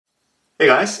Hey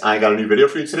guys, I got a new video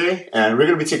for you today, and we're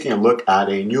going to be taking a look at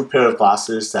a new pair of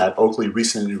glasses that Oakley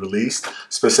recently released,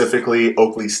 specifically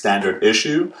Oakley Standard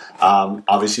Issue.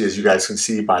 Obviously, as you guys can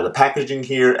see by the packaging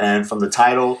here and from the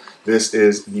title, this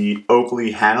is the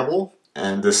Oakley Hannibal,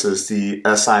 and this is the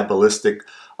SI Ballistic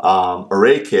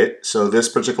array kit. So this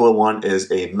particular one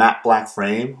is a matte black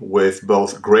frame with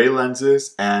both gray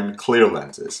lenses and clear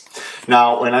lenses.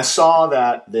 Now, when I saw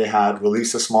that they had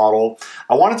released this model,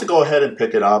 I wanted to go ahead and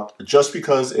pick it up just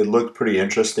because it looked pretty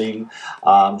interesting.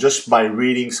 Just by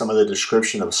reading some of the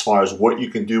description as far as what you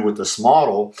can do with this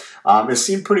model, it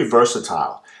seemed pretty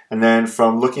versatile. And then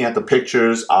from looking at the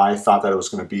pictures, I thought that it was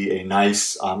going to be a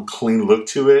nice, clean look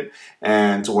to it.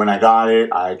 And when I got it,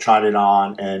 I tried it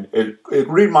on, and it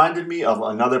reminded me of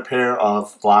another pair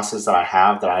of glasses that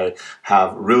I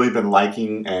have really been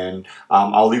liking. And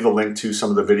I'll leave a link to some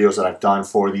of the videos that I've done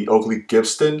for the Oakley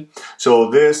Gibson. So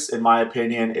this, in my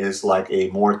opinion, is like a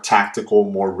more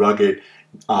tactical, more rugged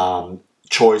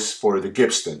choice for the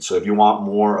Gibson. So if you want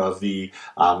more of the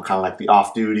kind of like the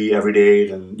off-duty everyday,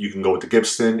 then you can go with the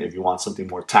Gibson. If you want something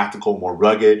more tactical, more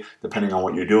rugged, depending on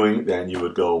what you're doing, then you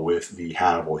would go with the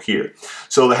Hannibal here.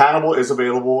 So the Hannibal is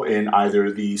available in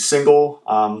either the single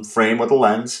frame with a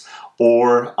lens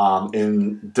or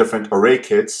in different array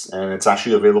kits, and it's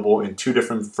actually available in two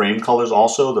different frame colors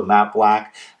also, the matte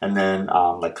black and then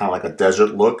like kind of like a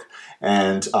desert look.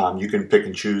 And you can pick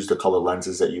and choose the color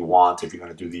lenses that you want if you're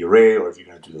going to do the array or if you're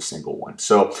going to do the single one.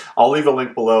 So I'll leave a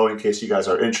link below in case you guys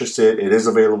are interested. It is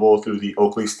available through the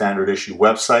Oakley Standard Issue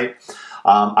website.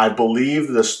 I believe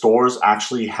the stores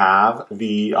actually have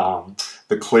the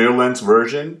clear lens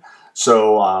version.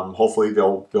 So hopefully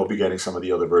they'll be getting some of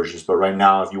the other versions. But right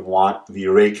now, if you want the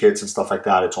array kits and stuff like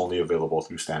that, it's only available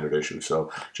through Standard Issue. So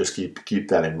just keep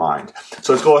that in mind.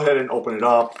 So let's go ahead and open it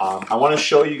up. I want to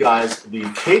show you guys the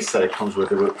case that it comes with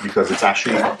because it's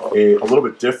actually a little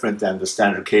bit different than the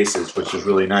standard cases, which is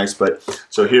really nice. But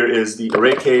so here is the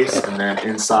array case, and then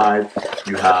inside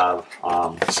you have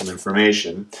some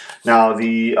information. Now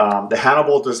the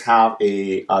Hannibal does have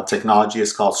a technology.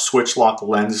 It's called switch lock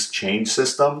lens change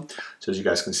system. So as you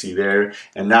guys can see there,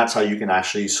 and that's how you can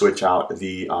actually switch out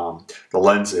the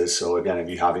lenses. So again, if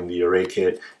you're having the array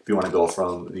kit, if you want to go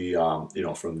from the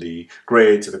from the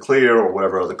gray to the clear or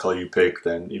whatever other color you pick,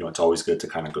 then it's always good to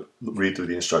kind of read through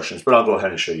the instructions. But I'll go ahead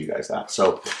and show you guys that.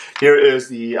 So here is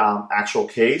the actual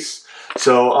case.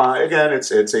 So again,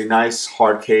 it's a nice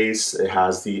hard case. It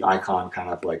has the icon kind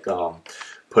of like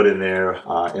put in there,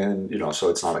 and so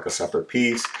it's not like a separate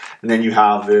piece. And then you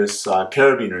have this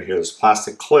carabiner here, this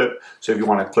plastic clip. So if you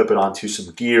want to clip it onto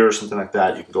some gear or something like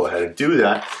that, you can go ahead and do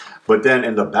that. But then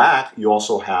in the back, you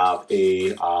also have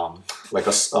a like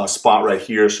a spot right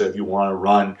here. So if you want to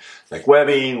run like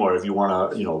webbing, or if you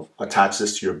want to attach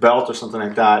this to your belt or something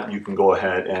like that, you can go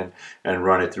ahead and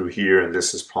run it through here. And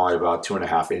this is probably about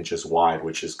 2.5 inches wide,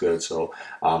 which is good. So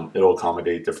it'll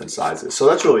accommodate different sizes. So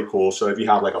that's really cool. So if you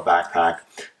have like a backpack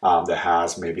that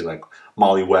has maybe like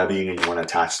Molly webbing and you want to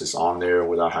attach this on there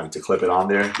without having to clip it on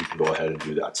there, you can go ahead and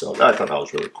do that. So I thought that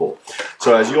was really cool.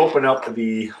 So as you open up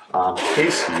the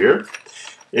case here,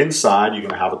 inside you're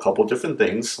going to have a couple different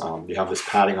things. You have this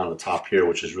padding on the top here,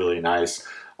 which is really nice.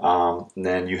 And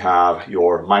then you have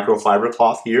your microfiber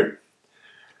cloth here.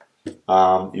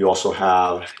 You also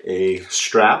have a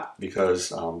strap because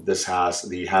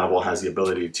the Hannibal has the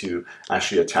ability to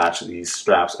actually attach these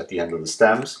straps at the end of the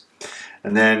stems.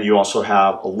 And then you also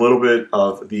have a little bit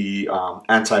of the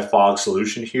anti-fog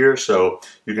solution here, so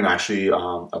you can actually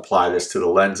apply this to the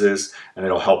lenses and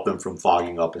it'll help them from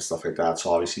fogging up and stuff like that.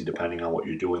 So obviously, depending on what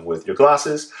you're doing with your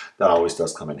glasses, that always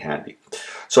does come in handy.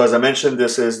 So as I mentioned,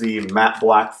 this is the matte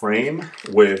black frame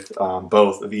with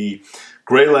both the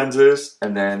gray lenses,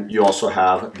 and then you also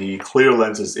have the clear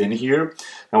lenses in here.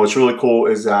 Now what's really cool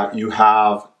is that you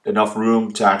have enough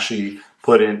room to actually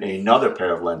put in another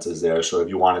pair of lenses there. So if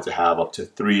you wanted to have up to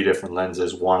 3 different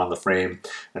lenses, one on the frame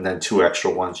and then 2 extra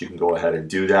ones, you can go ahead and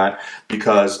do that.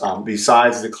 Because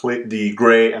besides the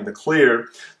gray and the clear,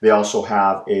 they also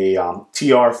have a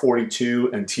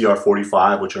TR42 and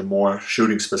TR45, which are more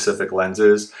shooting specific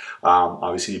lenses.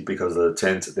 Obviously, because of the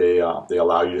tint, they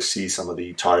allow you to see some of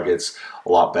the targets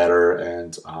a lot better,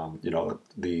 and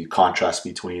the contrast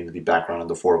between the background and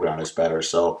the foreground is better.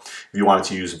 So if you wanted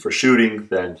to use them for shooting,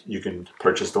 then you can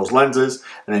purchase those lenses,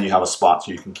 and then you have a spot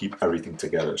so you can keep everything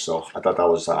together. So I thought that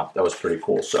was pretty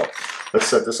cool. So let's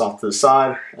set this off to the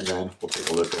side, and then we'll take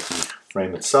a look at the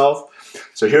frame itself.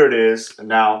 So here it is.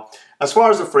 Now, as far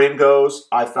as the frame goes,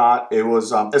 I thought it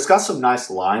was it's got some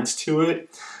nice lines to it.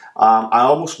 I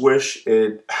almost wish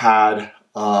it had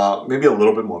maybe a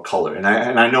little bit more color. And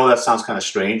I know that sounds kind of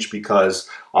strange because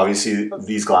obviously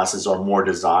these glasses are more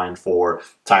designed for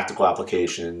tactical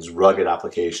applications, rugged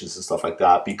applications and stuff like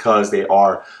that, because they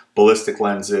are ballistic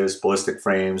lenses, ballistic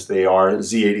frames. They are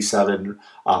Z87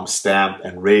 stamped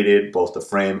and rated, both the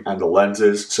frame and the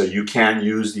lenses. So you can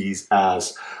use these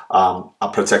as a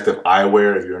protective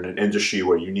eyewear. If you're in an industry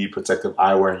where you need protective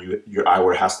eyewear and your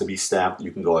eyewear has to be stamped,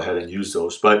 you can go ahead and use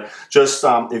those. But just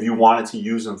if you wanted to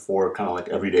use them for kind of like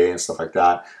everyday and stuff like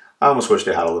that, I almost wish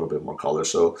they had a little bit more color.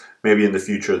 So maybe in the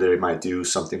future they might do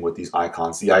something with these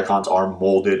icons. The icons are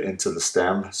molded into the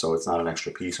stem, so it's not an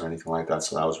extra piece or anything like that.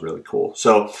 So that was really cool.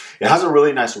 So it has a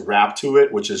really nice wrap to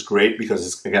it, which is great because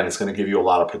it's going to give you a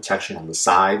lot of protection on the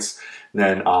sides. And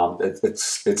then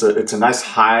it's a nice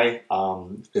high.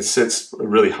 It sits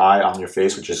really high on your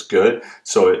face, which is good.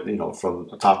 So from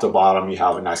top to bottom you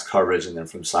have a nice coverage, and then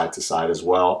from side to side as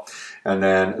well. And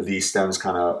then the stems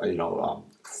kind of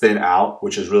thin out,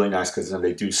 which is really nice because then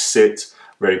they do sit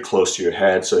very close to your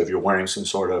head. So if you're wearing some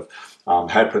sort of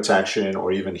head protection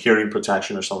or even hearing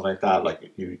protection or something like that,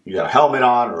 like you got a helmet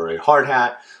on or a hard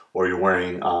hat, or you're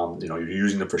wearing, you're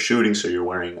using them for shooting, so you're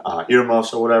wearing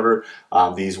earmuffs or whatever,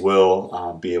 these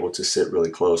will be able to sit really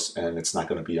close and it's not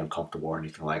going to be uncomfortable or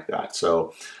anything like that.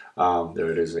 So there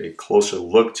it is, a closer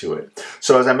look to it.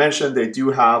 So as I mentioned, they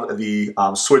do have the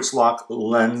switch lock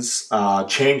lens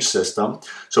change system.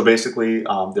 So basically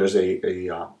there's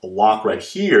a lock right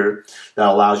here that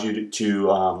allows you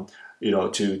to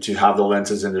have the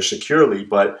lenses in there securely.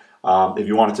 But if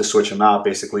you wanted to switch them out,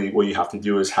 basically what you have to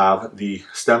do is have the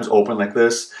stems open like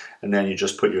this, and then you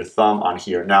just put your thumb on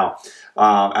here. Now,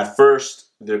 at first,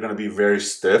 they're going to be very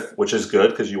stiff, which is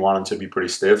good because you want them to be pretty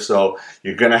stiff. So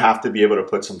you're going to have to be able to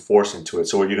put some force into it.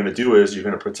 So what you're going to do is you're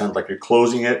going to pretend like you're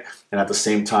closing it, and at the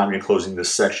same time you're closing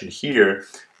this section here,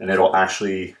 and it'll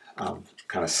actually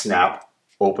kind of snap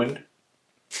open.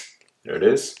 There it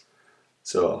is.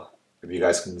 So if you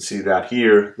guys can see that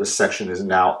here, this section is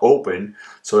now open,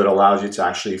 so it allows you to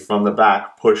actually from the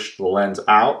back push the lens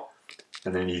out,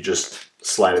 and then you just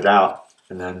slide it out,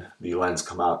 and then the lens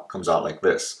comes out like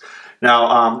this.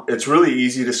 Now it's really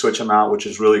easy to switch them out, which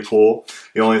is really cool.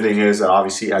 The only thing is that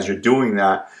obviously as you're doing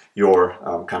that, you're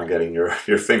kind of getting your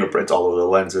fingerprints all over the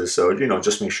lenses. So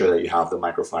just make sure that you have the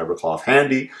microfiber cloth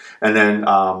handy, and then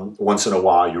once in a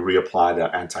while you reapply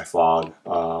that anti-fog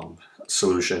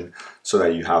solution so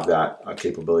that you have that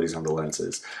capabilities on the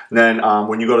lenses. And then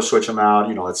when you go to switch them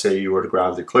out, let's say you were to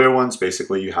grab the clear ones,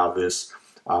 basically you have this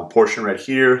portion right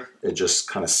here. It just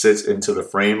kind of sits into the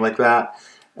frame like that,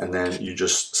 and then you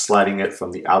just sliding it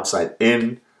from the outside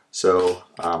in. So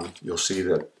you'll see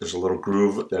that there's a little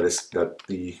groove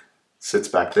that sits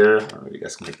back there. I don't know if you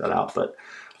guys can make that out, but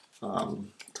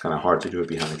it's kind of hard to do it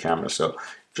behind the camera. So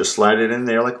just slide it in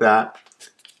there like that,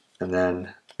 and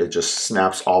then it just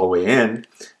snaps all the way in.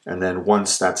 And then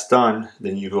once that's done,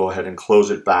 then you go ahead and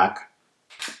close it back,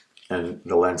 and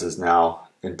the lens is now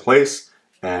in place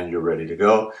and you're ready to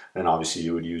go. And obviously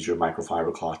you would use your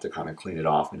microfiber cloth to kind of clean it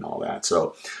off and all that.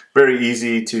 So very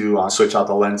easy to switch out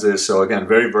the lenses. So again,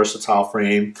 very versatile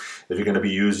frame. If you're going to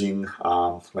be using,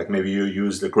 like maybe you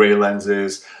use the gray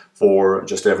lenses for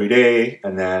just every day,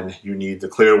 and then you need the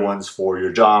clear ones for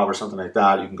your job or something like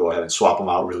that, you can go ahead and swap them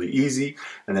out really easy.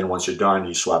 And then once you're done,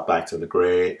 you swap back to the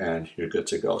gray and you're good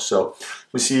to go. So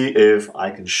let me see if I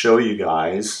can show you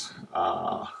guys.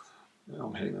 I'm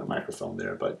hitting the microphone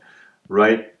there, but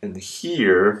right in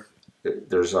here,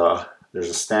 there's a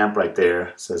stamp right there.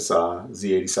 It says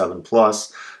Z87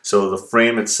 Plus. So the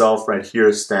frame itself right here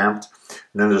is stamped.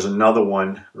 And then there's another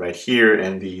one right here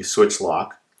in the switch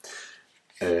lock.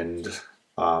 And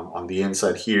on the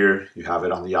inside here, you have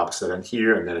it on the opposite end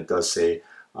here, and then it does say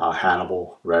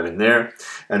Hannibal right in there.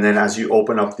 And then as you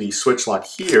open up the switch lock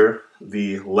here,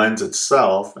 the lens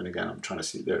itself, and again, I'm trying to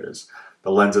see, there it is. The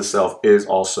lens itself is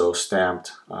also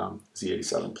stamped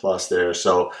Z87 Plus there.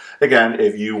 So again,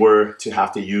 if you were to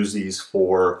have to use these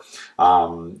for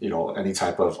any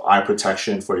type of eye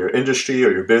protection for your industry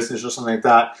or your business or something like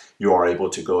that, you are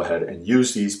able to go ahead and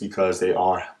use these because they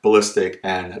are ballistic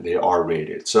and they are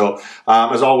rated. So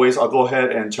as always, I'll go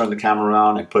ahead and turn the camera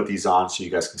around and put these on so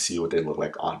you guys can see what they look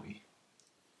like on me.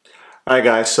 Alright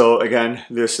guys, so again,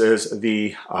 this is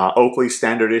the Oakley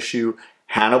standard issue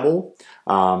Hannibal.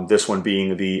 This one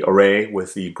being the array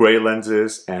with the gray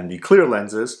lenses and the clear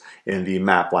lenses in the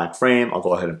matte black frame. I'll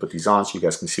go ahead and put these on so you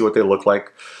guys can see what they look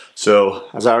like. So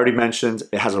as I already mentioned,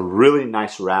 it has a really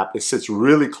nice wrap. It sits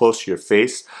really close to your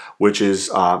face, which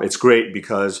is, it's great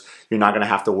because you're not going to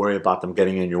have to worry about them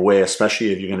getting in your way,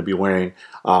 especially if you're going to be wearing,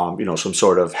 you know, some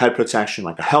sort of head protection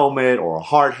like a helmet or a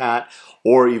hard hat,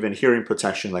 or even hearing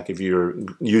protection, like if you're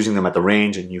using them at the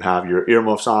range and you have your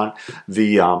earmuffs on.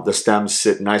 The stems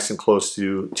sit nice and close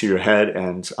to your head,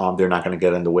 and they're not going to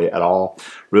get in the way at all.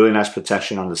 Really nice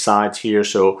protection on the sides here.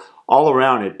 So all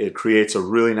around it creates a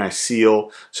really nice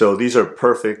seal. So these are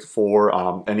perfect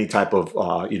for any type of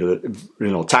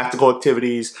tactical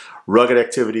activities, rugged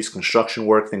activities, construction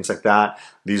work, things like that.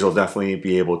 These will definitely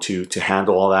be able to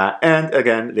handle all that. And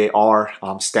again, they are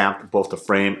stamped, both the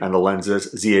frame and the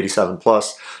lenses,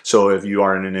 Z87+. So if you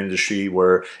are in an industry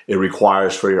where it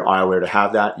requires for your eyewear to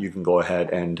have that, you can go ahead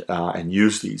and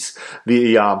use these.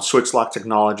 The switch lock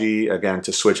technology, again,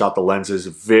 to switch out the lenses,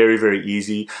 very, very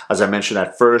easy. As I mentioned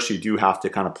at first, you do have to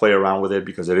kind of play around with it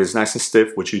because it is nice and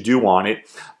stiff, which you do want it.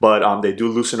 But they do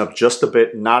loosen up just a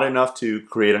bit, not enough to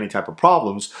create any type of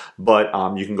problems, but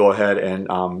you can go ahead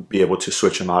and be able to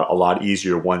switch them out a lot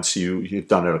easier once you've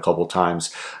done it a couple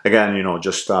times. Again,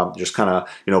 just kind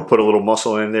of put a little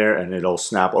muscle in there and it'll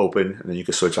snap open, and then you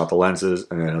can switch out the lenses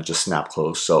and then it'll just snap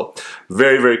closed. So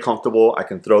very, very comfortable. I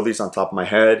can throw these on top of my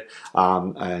head,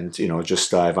 and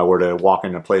just if I were to walk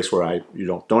in a place where I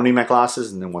don't need my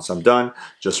glasses, and then once I'm done,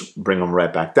 just bring them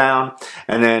right back down.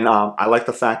 And then I like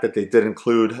the fact that they did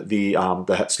include the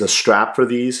strap for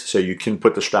these, so you can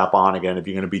put the strap on again if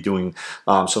you're going to be doing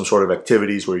some sort of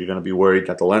activities where you're going to be worried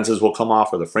that the lenses will come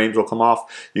off or the frames will come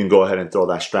off. You can go ahead and throw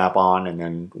that strap on, and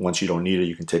then once you don't need it,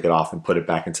 you can take it off and put it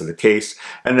back into the case.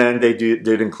 And then they did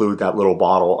include that little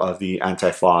bottle of the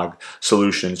anti-fog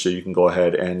solution, so you can go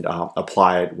ahead and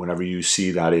apply it whenever you see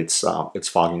that it's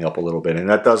fogging up a little bit, and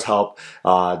that does help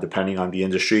depending on the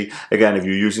industry. Again, if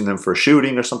you're using them for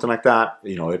shooting or something like that,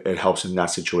 it helps in that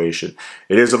situation.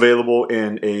 It is available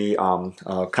in a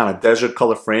kind of desert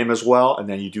color frame as well, and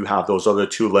then you do have those other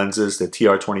two lenses, the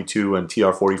TR22 and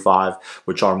TR45,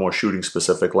 which are more shooting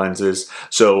specific lenses.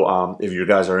 So if you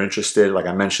guys are interested, like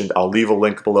I mentioned, I'll leave a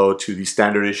link below to the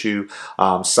standard issue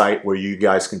site where you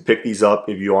guys can pick these up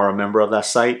if you are a member of that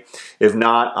site. If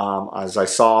not, as I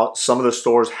saw, some of the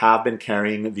stores have been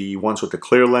carrying the ones with the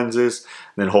clear lenses,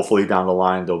 and then hopefully down the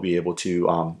line they'll be able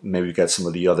to maybe get some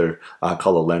of the other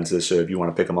color lenses. So if you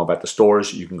want to pick them up at the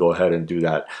stores, you can go ahead and do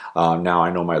that. Now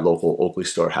I know my local Oakley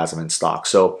store has them in stock.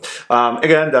 So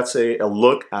again, that's a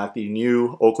look at the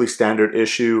new Oakley standard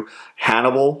issue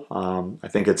Hannibal. I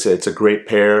think it's a great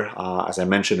pair. As I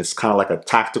mentioned, it's kind of like a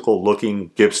tactical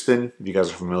looking Gibson. If you guys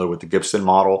are familiar with the Gibson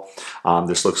model,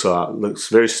 this looks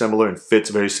very similar and fits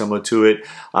very similar to it.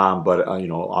 But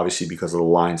obviously because of the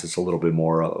lines, it's a little bit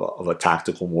more of a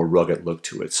tactical, more rugged look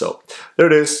to it. So there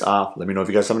it is. Let me know if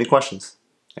you guys have any questions.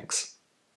 Thanks.